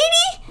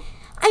 80?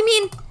 I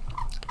mean,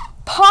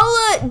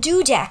 Paula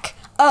Dudek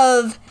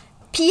of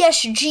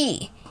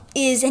PSG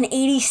is an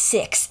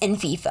 86 in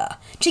FIFA,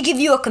 to give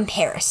you a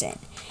comparison.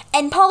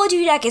 And Paula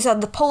Dudek is on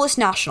the Polish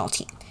national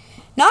team.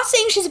 Not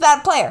saying she's a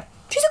bad player.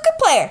 She's a good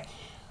player.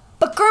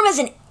 But Girma's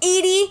an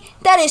 80.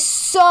 That is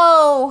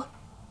so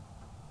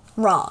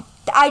wrong.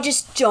 I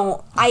just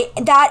don't.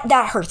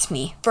 That hurts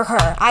me for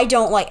her. I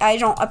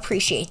don't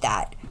appreciate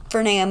that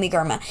for Naomi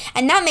Girma.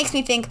 And that makes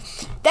me think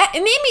that it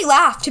made me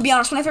laugh, to be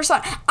honest, when I first saw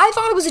it. I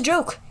thought it was a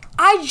joke.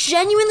 I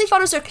genuinely thought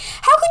it was a joke.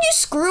 How could you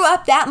screw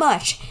up that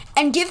much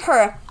and give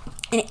her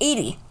an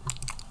 80?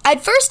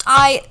 At first,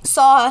 I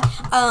saw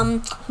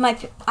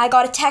I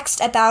got a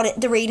text about it,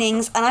 the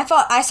ratings, and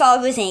I saw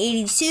it was an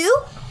 82.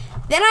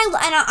 Then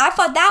I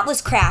thought that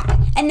was crap,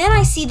 and then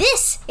I see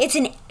this. It's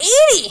an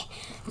 80.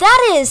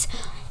 That is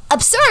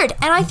absurd,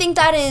 and I think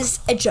that is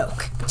a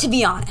joke, to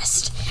be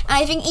honest. And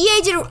I think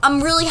EA did.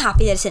 I'm really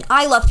happy that it's in.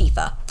 I love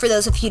FIFA, for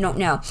those of you who don't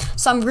know,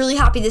 so I'm really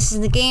happy this is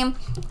in the game.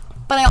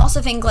 But I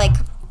also think, like,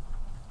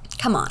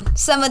 come on,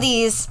 some of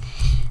these,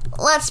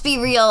 let's be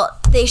real,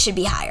 they should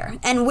be higher.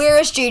 And where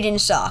is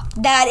Jaden Shaw?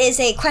 That is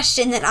a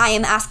question that I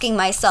am asking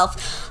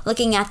myself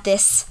looking at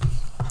this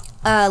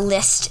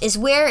list, is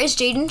where is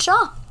Jaden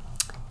Shaw?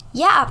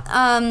 Yeah,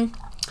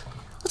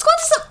 let's go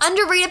into some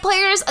underrated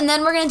players, and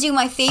then we're going to do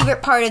my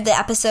favorite part of the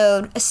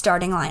episode, a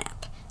starting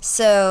lineup.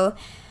 So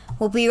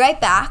we'll be right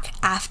back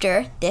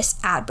after this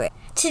ad break.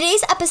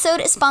 Today's episode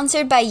is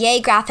sponsored by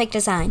Yay Graphic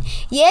Design.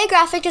 Yay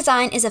Graphic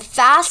Design is a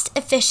fast,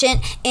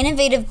 efficient,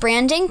 innovative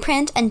branding,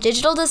 print, and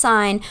digital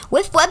design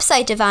with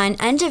website design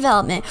and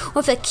development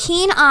with a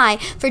keen eye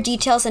for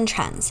details and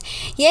trends.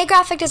 Yay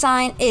Graphic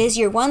Design is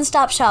your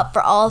one-stop shop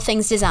for all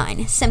things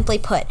design. Simply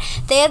put,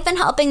 they have been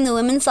helping the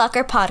Women's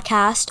Soccer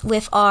podcast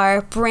with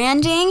our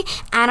branding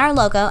and our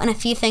logo and a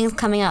few things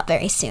coming up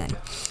very soon.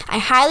 I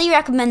highly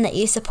recommend that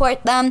you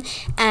support them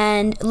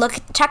and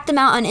check them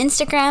out on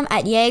Instagram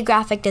at Yay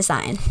Graphic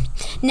Design.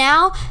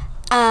 Now,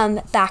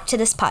 back to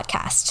this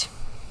podcast.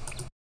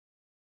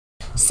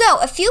 So,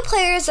 a few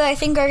players that I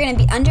think are going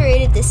to be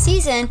underrated this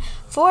season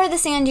for the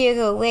San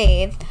Diego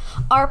Wave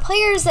are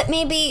players that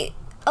maybe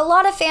a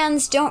lot of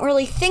fans don't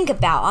really think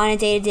about on a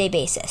day-to-day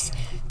basis.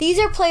 These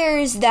are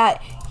players that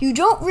you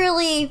don't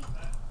really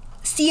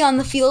see on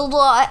the field a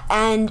lot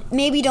and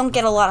maybe don't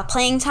get a lot of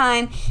playing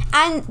time,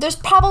 and there's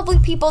probably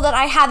people that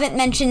I haven't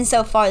mentioned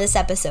so far this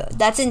episode.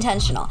 That's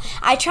intentional.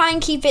 I try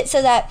and keep it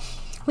so that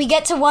we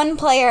get to one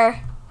player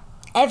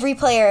every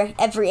episode,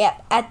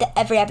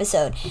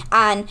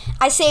 and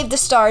I save the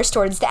stars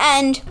towards the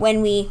end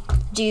when we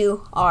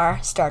do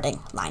our starting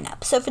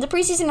lineup. So for the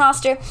preseason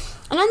roster,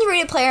 an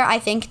underrated player I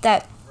think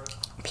that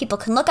people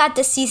can look at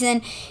this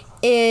season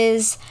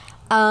is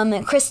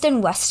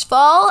Kristen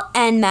Westphal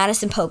and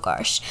Madison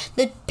Pogarsh.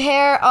 The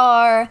pair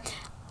are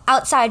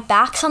outside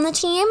backs on the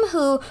team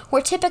who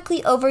were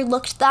typically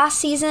overlooked last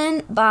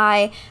season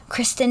by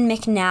Kristen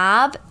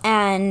McNabb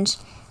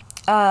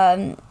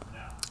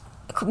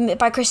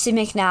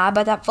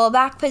at that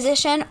fullback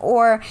position,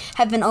 or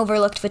have been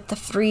overlooked with the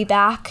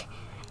three-back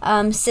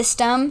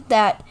system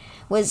that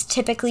was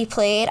typically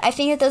played. I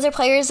think that those are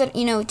players that,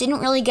 didn't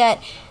really get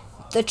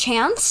the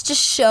chance to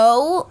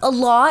show a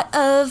lot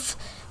of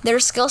their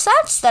skill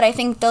sets that I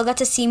think they'll get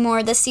to see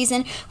more this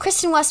season.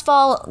 Kristen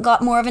Westphal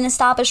got more of an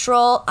established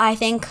role, I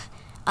think,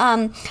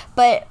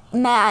 but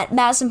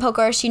Madison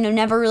Pogarsh,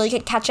 never really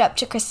could catch up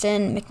to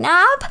Kristen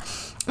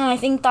McNabb. And I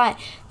think that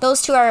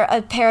those two are a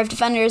pair of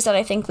defenders that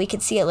I think we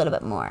could see a little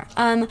bit more.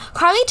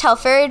 Carly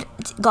Telford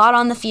got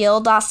on the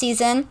field last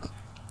season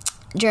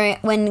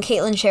when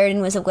Caitlin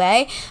Sheridan was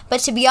away. But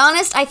to be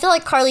honest, I feel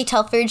like Carly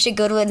Telford should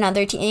go to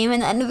another team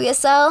in the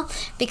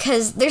NWSL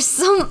because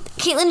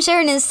Caitlin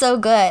Sheridan is so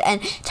good, and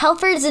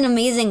Telford is an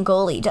amazing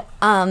goalie.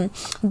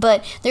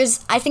 But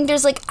I think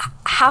there's like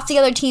half the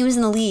other teams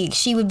in the league,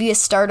 she would be a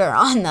starter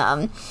on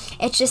them.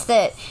 It's just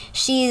that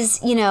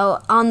she's,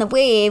 on the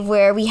Wave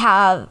where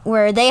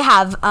they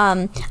have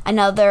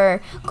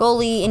another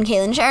goalie in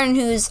Caitlin Sheridan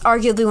who's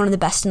arguably one of the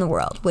best in the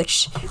world,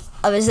 which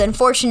is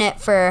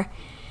unfortunate for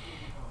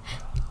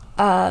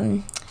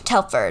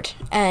Telford,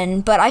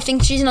 but I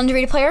think she's an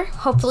underrated player.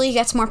 Hopefully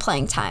gets more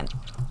playing time.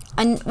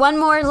 And one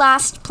more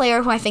last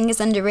player who I think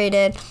is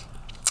underrated,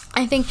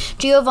 I think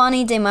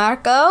Giovanni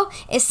DeMarco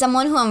is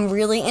someone who I'm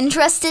really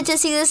interested to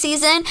see this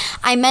season.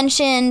 I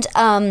mentioned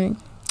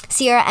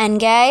Sierra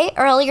Engay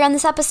earlier in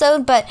this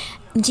episode, but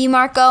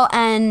DeMarco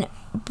and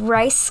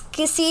Bryce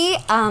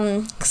Kissy,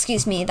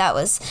 that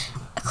was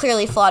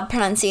clearly flawed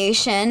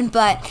pronunciation,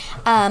 but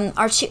there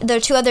are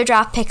two other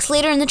draft picks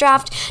later in the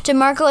draft.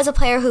 DeMarco is a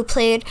player who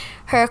played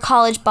her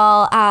college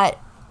ball at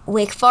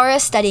Wake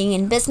Forest studying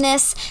in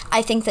business.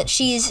 I think that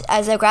she's,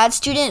 as a grad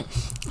student,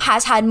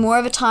 has had more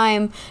of a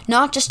time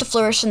not just to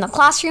flourish in the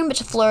classroom, but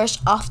to flourish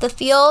off the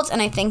field. And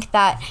I think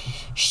that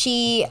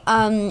she,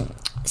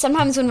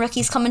 sometimes when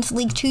rookies come into the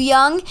league too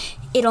young,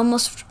 it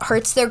almost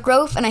hurts their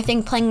growth, and I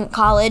think playing at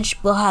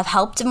college will have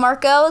helped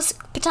DeMarco's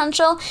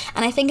potential,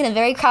 and I think in a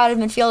very crowded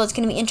midfield, it's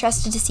going to be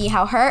interesting to see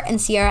how her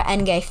and Sierra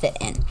Engay fit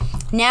in.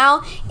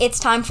 Now, it's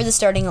time for the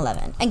starting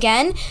 11.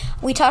 Again,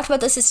 we talked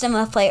about the system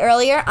of play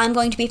earlier. I'm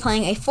going to be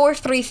playing a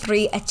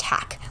 4-3-3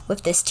 attack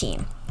with this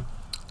team.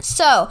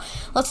 So,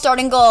 let's start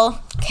in goal.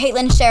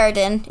 Caitlin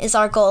Sheridan is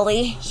our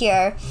goalie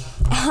here.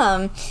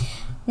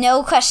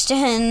 No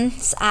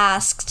questions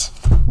asked.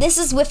 This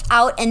is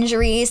without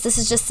injuries. This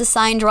is just the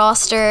signed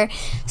roster,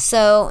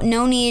 so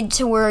no need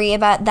to worry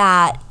about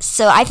that.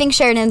 So I think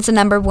Sheridan's the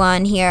number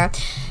 1 here.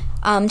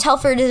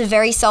 Telford is a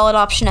very solid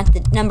option at the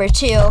number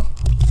 2,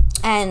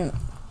 and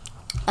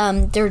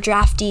their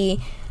drafty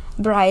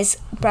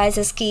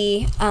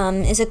Bryzeski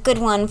is a good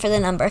one for the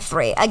number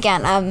 3.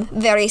 Again, I'm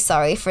very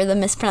sorry for the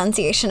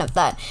mispronunciation of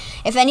that.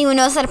 If anyone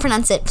knows how to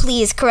pronounce it,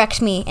 please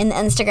correct me in the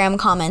Instagram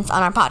comments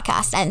on our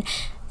podcast, and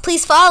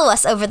please follow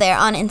us over there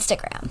on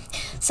Instagram.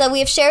 So we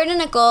have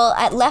Sheridan at goal.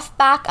 At left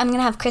back, I'm going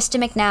to have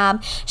Krista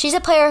McNabb. She's a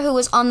player who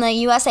was on the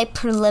USA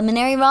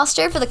preliminary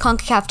roster for the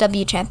CONCACAF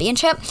W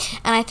Championship,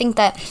 and I think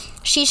that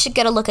she should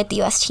get a look at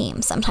the US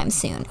team sometime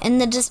soon. In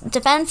the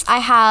defense, I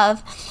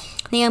have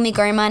Naomi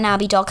Gurma and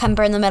Abby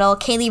Dahlkemper in the middle.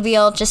 Kaylee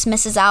Reel just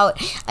misses out.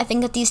 I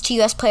think that these 2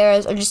 US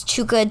players are just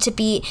too good to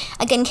beat.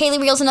 Again,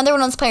 Kaylee Reel's another one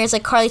of those players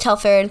like Carly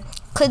Telford.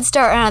 Could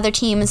start on other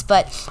teams,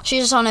 but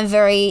she's just on a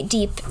very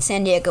deep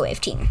San Diego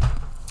Wave team.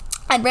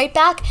 At right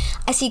back,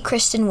 I see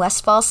Kristen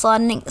Westfall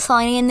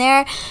sliding in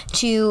there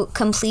to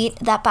complete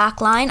that back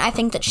line. I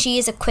think that she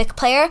is a quick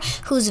player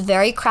who's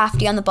very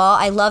crafty on the ball.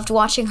 I loved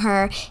watching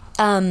her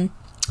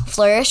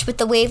flourish with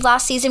the Wave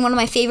last season. One of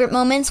my favorite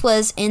moments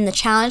was in the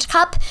Challenge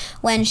Cup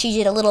when she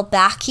did a little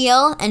back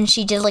heel and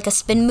she did like a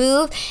spin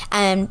move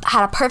and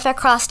had a perfect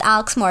cross to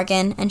Alex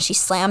Morgan, and she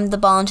slammed the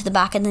ball into the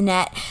back of the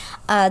net.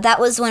 That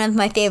was one of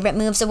my favorite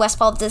moves of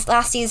Westfall this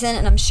last season,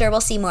 and I'm sure we'll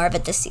see more of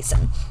it this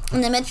season.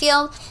 In the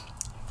midfield,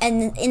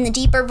 and in the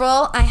deeper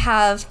role, I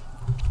have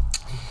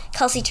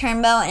Kelsey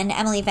Turnbow and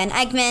Emily Van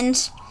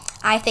Egmond.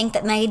 I think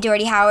that Maggie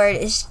Doherty-Howard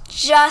is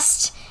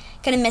just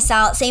going to miss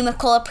out. Same with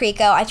Cola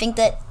Perico. I think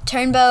that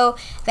Turnbow,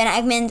 Van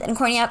Egmond, and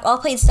Korniak all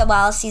played so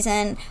well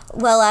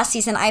last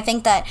season. I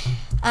think that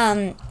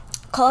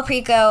Cola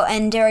Perico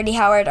and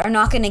Doherty-Howard are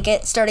not going to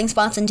get starting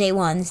spots on day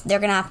 1. They're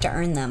going to have to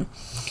earn them.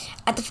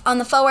 On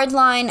the forward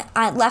line,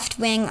 at left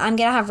wing, I'm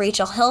going to have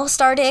Rachel Hill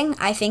starting.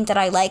 I think that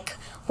I like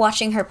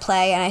watching her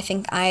play, and I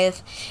think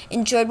I've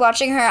enjoyed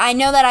watching her. I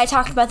know that I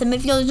talked about the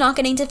midfielders not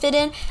getting to fit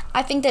in.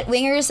 I think that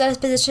wingers is a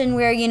position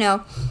where,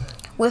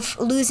 with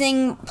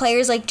losing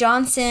players like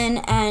Johnson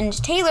and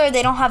Taylor,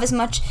 they don't have as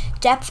much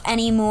depth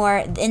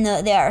anymore in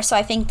there. So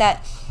I think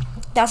that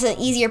that's an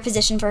easier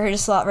position for her to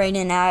slot right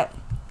in at.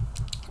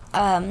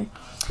 I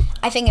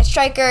think a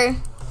striker,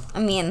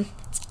 it's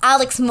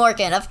Alex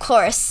Morgan, of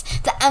course,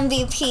 the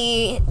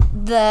MVP,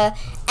 the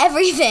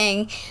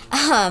everything,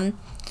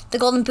 the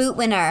Golden Boot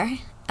winner.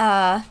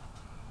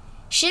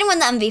 She didn't win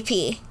the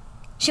MVP.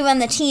 She won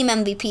the team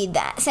MVP,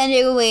 that San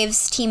Diego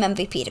Waves team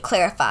MVP, to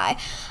clarify.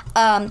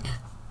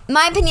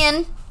 My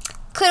opinion,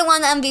 could have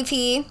won the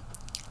MVP,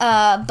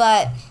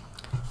 but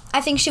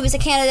I think she was a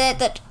candidate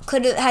that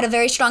could have had a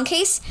very strong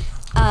case.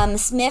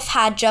 Smith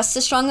had just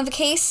as strong of a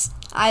case.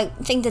 I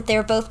think that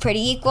they're both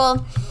pretty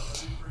equal.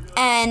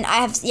 And I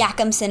have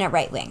Yakimson at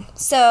right wing.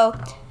 So,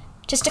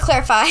 just to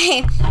clarify,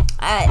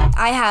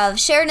 I have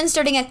Sheridan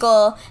starting at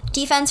goal.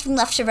 Defense from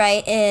left to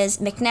right is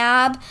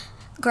McNabb,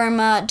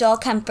 Gurma,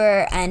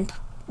 Dahlkemper, and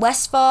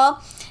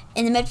Westfall.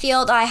 In the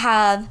midfield, I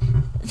have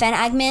Van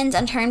Egmond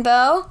and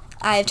Turnbow.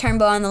 I have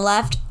Turnbow on the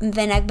left,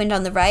 Van Egmond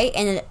on the right,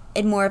 and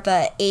in more of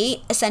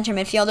a center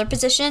midfielder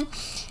position.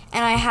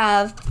 And I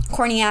have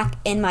Korniak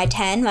in my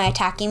 10, my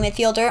attacking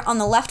midfielder. On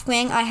the left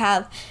wing, I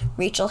have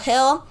Rachel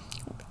Hill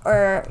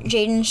or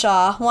Jaden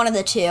Shaw, one of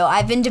the two.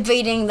 I've been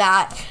debating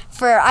that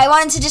I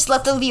wanted to just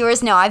let the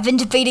viewers know, I've been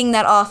debating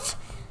that off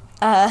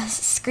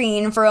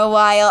screen for a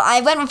while.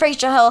 I went with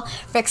Rachel Hill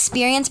for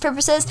experience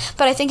purposes,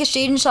 but I think if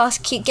Jaden Shaw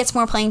gets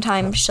more playing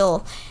time,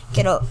 she'll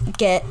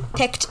get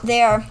picked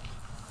there.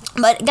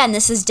 But again,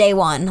 this is day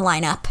 1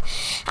 lineup.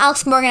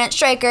 Alex Morgan at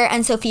striker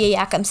and Sophia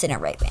Yakimson at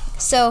right wing.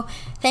 So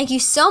thank you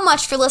so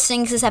much for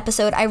listening to this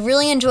episode. I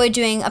really enjoyed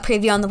doing a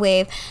preview on the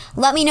Wave.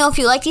 Let me know if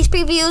you like these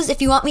previews,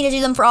 if you want me to do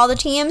them for all the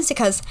teams,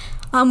 because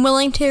I'm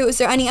willing to. Is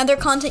there any other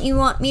content you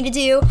want me to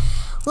do?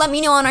 Let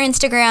me know on our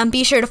Instagram.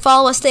 Be sure to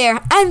follow us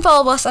there and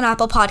follow us on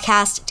Apple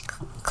Podcast.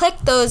 Click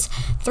those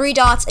 3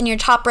 dots in your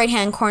top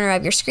right-hand corner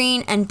of your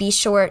screen and be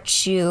sure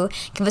to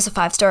give us a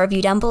 5-star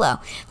review down below.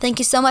 Thank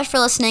you so much for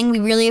listening. We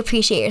really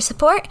appreciate your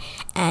support,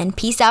 and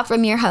peace out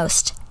from your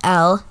host,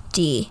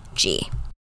 LDG.